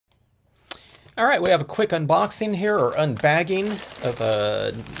All right, we have a quick unboxing here, or unbagging, of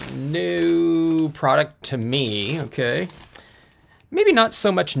a new product to me, okay? Maybe not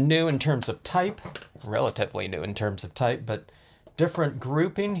so much new in terms of type, relatively new in terms of type, but different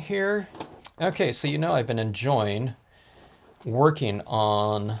grouping here. Okay, so you know I've been enjoying working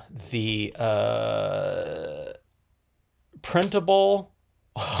on the printable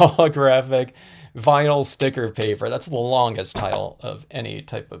holographic vinyl sticker paper. That's the longest title of any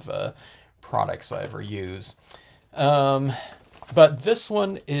type of products I ever use. But this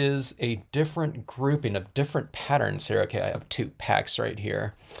one is a different grouping of different patterns here. Okay, I have 2 packs right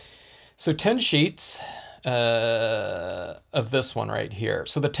here. So 10 sheets of this one right here.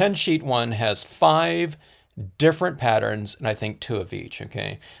 So the 10 sheet one has 5 different patterns, and I think 2 of each,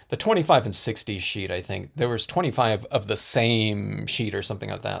 okay? The 25 and 60 sheet, I think, there was 25 of the same sheet or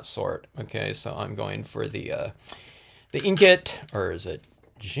something of that sort, okay? So I'm going for the Uinkit, or is it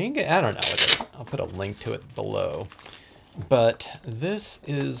Jenga? I don't know. I'll put a link to it below. But this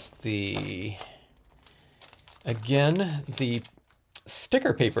is the, again, the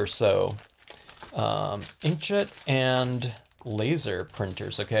sticker paper, so inkjet and laser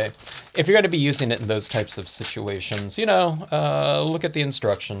printers, okay? If you're going to be using it in those types of situations, you know, look at the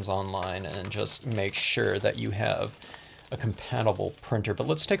instructions online and just make sure that you have a compatible printer. But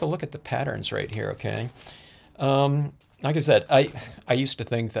let's take a look at the patterns right here, okay? Like I said, I used to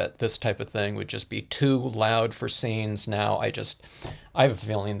think that this type of thing would just be too loud for scenes. Now I have a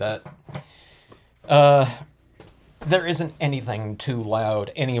feeling that there isn't anything too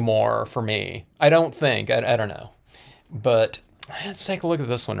loud anymore for me. I don't think. I don't know. But let's take a look at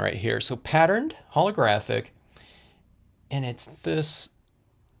this one right here. So patterned, holographic, and it's this,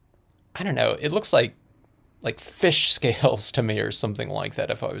 I don't know, it looks like fish scales to me or something like that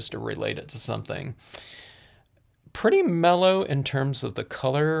if I was to relate it to something. Pretty mellow in terms of the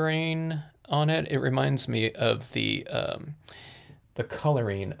coloring on it. It reminds me of the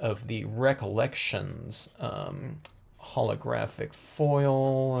coloring of the Recollections holographic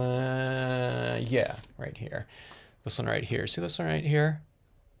foil. Yeah, right here. This one right here. See this one right here?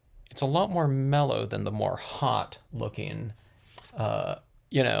 It's a lot more mellow than the more hot looking,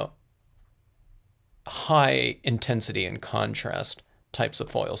 you know, high intensity and contrast types of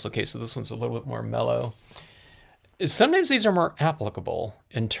foils. Okay, so this one's a little bit more mellow. Sometimes these are more applicable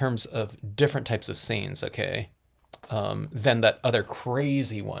in terms of different types of scenes, okay, than that other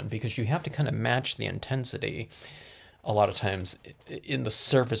crazy one, because you have to kind of match the intensity a lot of times in the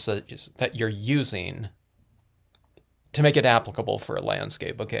surface that you're using to make it applicable for a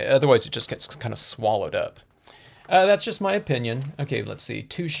landscape, okay? Otherwise, it just gets kind of swallowed up. That's just my opinion. Okay, let's see,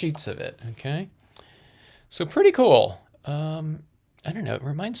 2 sheets of it, okay? So pretty cool. I don't know, it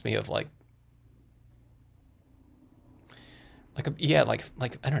reminds me of like I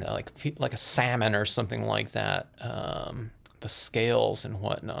don't know, like a salmon or something like that. The scales and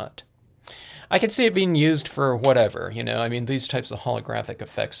whatnot. I could see it being used for whatever, you know. I mean, these types of holographic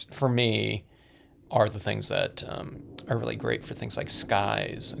effects for me are the things that are really great for things like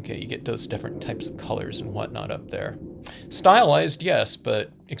skies. Okay, you get those different types of colors and whatnot up there. Stylized, yes, but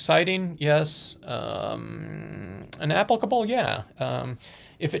exciting, yes. And applicable, yeah.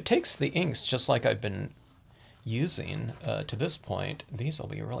 If it takes the inks just like I've been using to this point, these will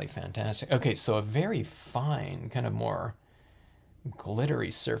be really fantastic. Okay, so a very fine, kind of more glittery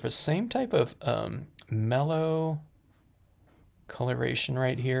surface. Same type of mellow coloration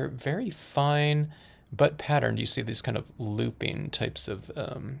right here. Very fine, but patterned. You see these kind of looping types of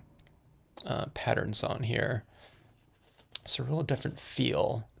patterns on here. It's a real different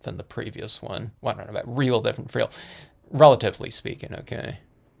feel than the previous one. Well, I don't know about real different feel, relatively speaking, okay?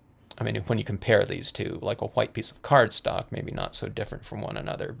 I mean, when you compare these two, like a white piece of cardstock, maybe not so different from one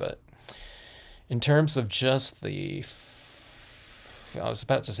another, but in terms of just the, I was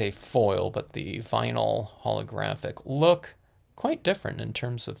about to say foil, but the vinyl holographic look, quite different in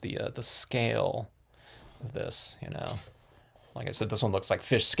terms of the scale of this, you know. Like I said, this one looks like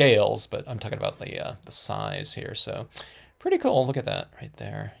fish scales, but I'm talking about the size here, so pretty cool. Look at that right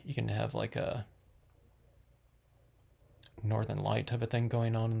there. You can have like a northern light type of thing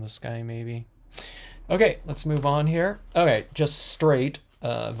going on in the sky, maybe. Okay, let's move on here. Okay, just straight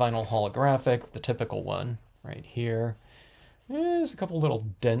vinyl holographic, the typical one right here. There's a couple little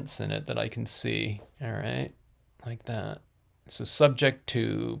dents in it that I can see. All right, like that. So subject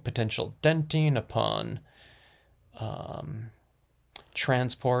to potential denting upon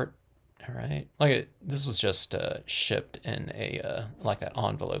transport. All right, like this was just shipped in a like that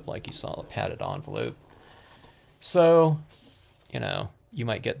envelope, like you saw, a padded envelope. So, you know, you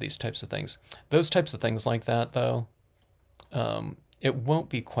might get these types of things. Those types of things like that, though, it won't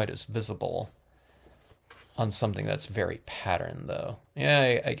be quite as visible on something that's very patterned, though.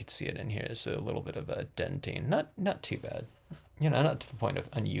 Yeah, I could see it in here. It's a little bit of a denting. Not too bad. You know, not to the point of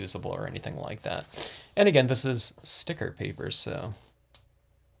unusable or anything like that. And again, this is sticker paper, so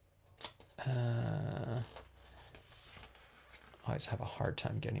I always have a hard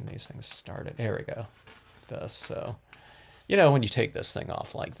time getting these things started. There we go. This, so you know, when you take this thing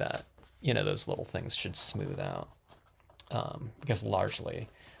off like that, you know, those little things should smooth out. Because largely,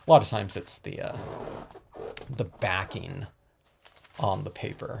 a lot of times it's the backing on the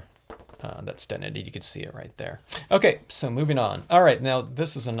paper that's denoted. You can see it right there. Okay, so moving on. All right, now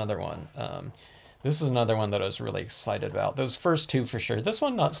this is another one. This is another one that I was really excited about. Those first two for sure. This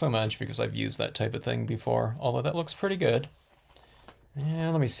one not so much because I've used that type of thing before, although that looks pretty good. Yeah,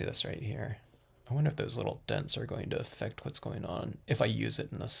 let me see this right here. I wonder if those little dents are going to affect what's going on if I use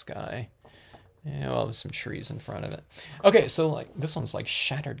it in the sky. Yeah, well, there's some trees in front of it. Okay, so like this one's like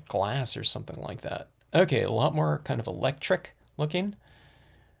shattered glass or something like that. Okay, a lot more kind of electric looking.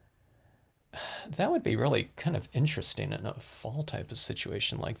 That would be really kind of interesting in a fall type of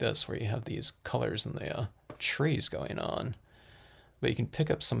situation like this where you have these colors in the trees going on. But you can pick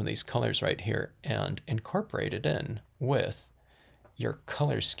up some of these colors right here and incorporate it in with your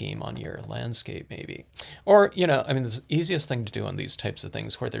color scheme on your landscape maybe. Or, you know, I mean, the easiest thing to do on these types of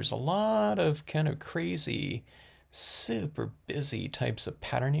things where there's a lot of kind of crazy, super busy types of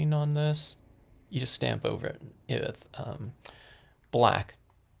patterning on this, you just stamp over it with black,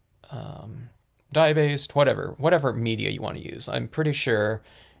 dye-based, whatever media you want to use. I'm pretty sure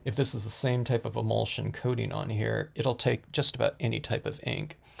if this is the same type of emulsion coating on here, it'll take just about any type of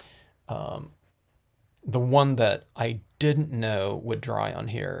ink. The one that I didn't know would dry on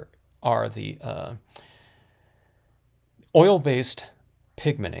here are the oil-based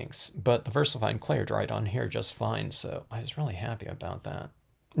pigment inks, but the VersaFine Clear dried on here just fine, so I was really happy about that.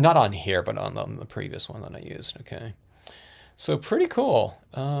 Not on here, but on the previous one that I used, okay. So pretty cool.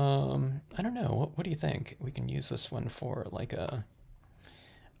 I don't know, what do you think? We can use this one for like a,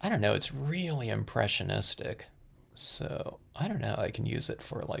 I don't know, it's really impressionistic. So I don't know, I can use it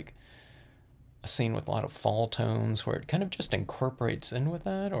for like a scene with a lot of fall tones where it kind of just incorporates in with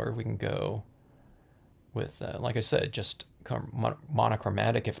that, or we can go with, like I said, just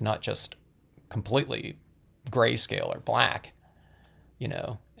monochromatic, if not just completely grayscale or black, you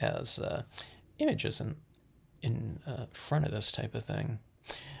know, as images in front of this type of thing.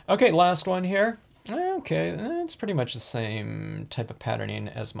 Okay, last one here. Okay, it's pretty much the same type of patterning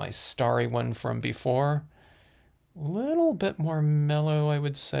as my starry one from before. Little bit more mellow, I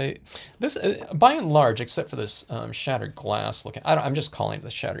would say. This, by and large, except for this shattered glass looking, I'm just calling it the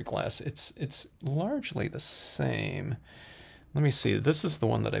shattered glass. It's largely the same. Let me see. This is the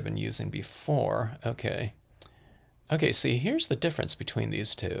one that I've been using before. Okay. Okay, see, here's the difference between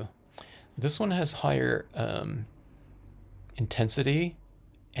these two. This one has higher intensity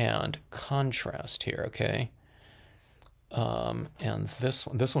and contrast here, okay? And this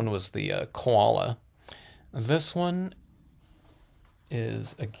one was the koala. This one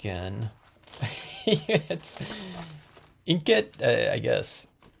is, again, it's Uinkit, I guess.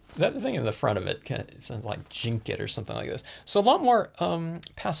 That thing in the front of it, it sounds like Jinkit or something like this. So a lot more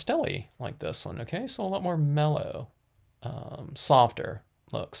pastel-y like this one, okay? So a lot more mellow, softer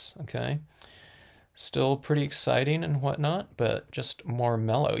looks, okay? Still pretty exciting and whatnot, but just more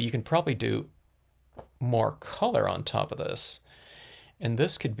mellow. You can probably do more color on top of this. And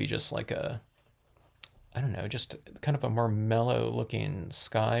this could be just like a, I don't know, just kind of a more mellow looking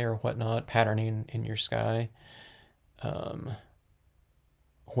sky or whatnot, patterning in your sky,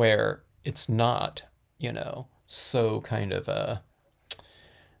 where it's not, you know, so kind of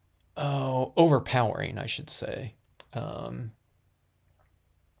overpowering, I should say.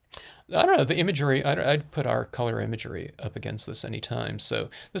 I don't know, the imagery, I'd put our color imagery up against this anytime. So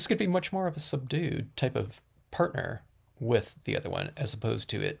this could be much more of a subdued type of partner with the other one, as opposed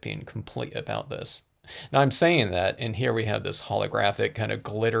to it being complete about this. Now I'm saying that, and here we have this holographic kind of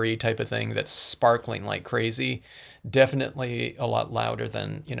glittery type of thing that's sparkling like crazy. Definitely a lot louder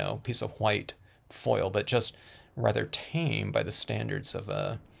than, you know, a piece of white foil, but just rather tame by the standards of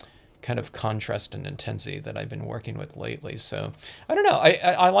kind of contrast and intensity that I've been working with lately. So I don't know,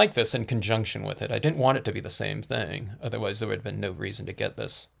 I like this in conjunction with it. I didn't want it to be the same thing, otherwise there would have been no reason to get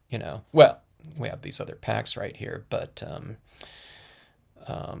this, you know. Well, we have these other packs right here, but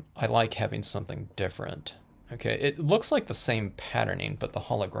I like having something different. Okay, it looks like the same patterning, but the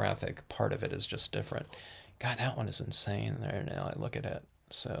holographic part of it is just different. God, that one is insane there now I look at it.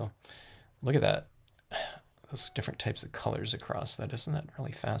 So look at that. Those different types of colors across that. Isn't that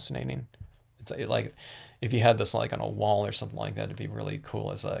really fascinating? It's like if you had this like on a wall or something like that, it'd be really cool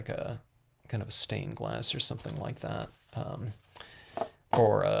as like a kind of a stained glass or something like that,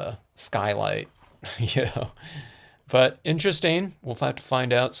 or a skylight, you know. But interesting. We'll have to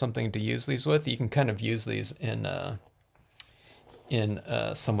find out something to use these with. You can kind of use these in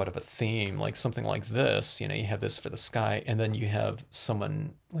somewhat of a theme, like something like this. You know, you have this for the sky, and then you have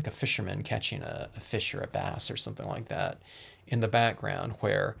someone like a fisherman catching a fish or a bass or something like that in the background,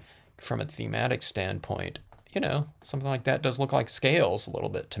 where from a thematic standpoint, you know, something like that does look like scales a little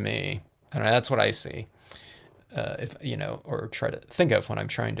bit to me. And that's what I see, if you know, or try to think of when I'm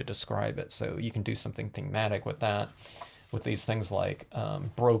trying to describe it. So you can do something thematic with that, with these things like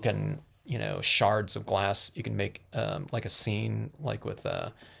broken, you know, shards of glass. You can make like a scene, like with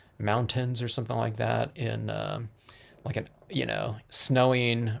mountains or something like that, in like an, you know,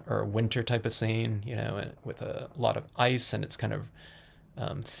 snowing or winter type of scene, you know, with a lot of ice, and it's kind of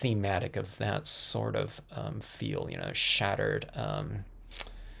thematic of that sort of feel, you know, shattered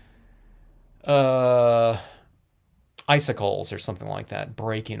icicles or something like that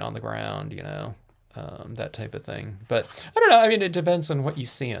breaking on the ground, you know, that type of thing. But I don't know. I mean, it depends on what you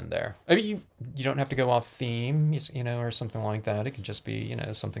see in there. I mean, you don't have to go off theme, you know, or something like that. It could just be, you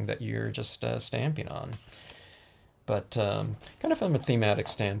know, something that you're just stamping on. But kind of from a thematic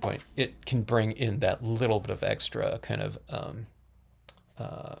standpoint, it can bring in that little bit of extra kind of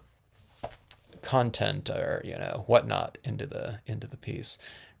content or, you know, whatnot into the piece.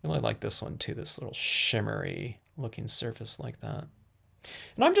 I really like this one too, this little shimmery looking surface like that.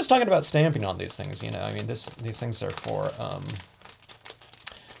 And I'm just talking about stamping on these things, you know. I mean, these things are for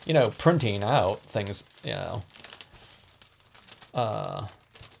you know, printing out things, you know.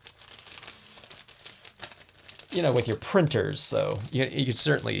 You know, with your printers, so you could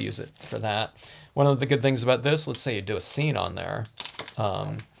certainly use it for that. One of the good things about this, let's say you do a scene on there,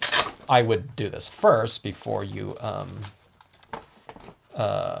 I would do this first before you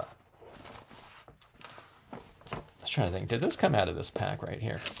I was trying to think, did this come out of this pack right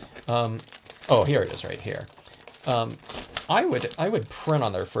here? Oh, here it is right here. I would print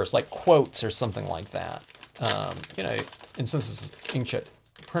on there first, like quotes or something like that. You know, and since this is Inkjet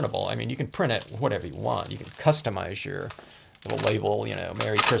printable, I mean, you can print it whatever you want. You can customize your little label, you know,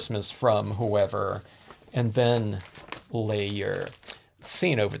 Merry Christmas from whoever, and then lay your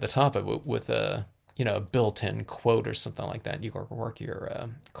scene over the top of it with a, you know, a built-in quote or something like that. You can work your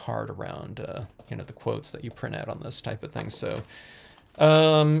card around, you know, the quotes that you print out on this type of thing. So,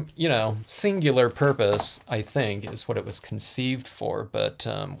 you know, singular purpose, I think, is what it was conceived for. But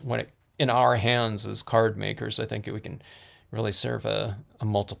when it, in our hands as card makers, I think we can really serve a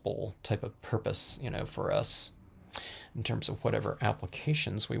multiple type of purpose, you know, for us in terms of whatever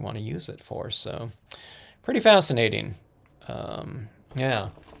applications we want to use it for. So, pretty fascinating. Yeah.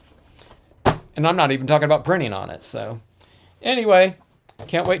 And I'm not even talking about printing on it. So anyway,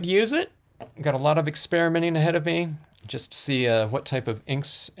 can't wait to use it. Got a lot of experimenting ahead of me just to see what type of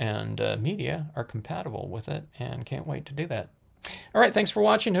inks and media are compatible with it, and can't wait to do that. All right, thanks for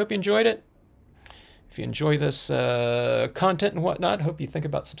watching. Hope you enjoyed it. If you enjoy this content and whatnot, hope you think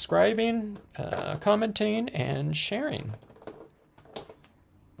about subscribing, commenting, and sharing.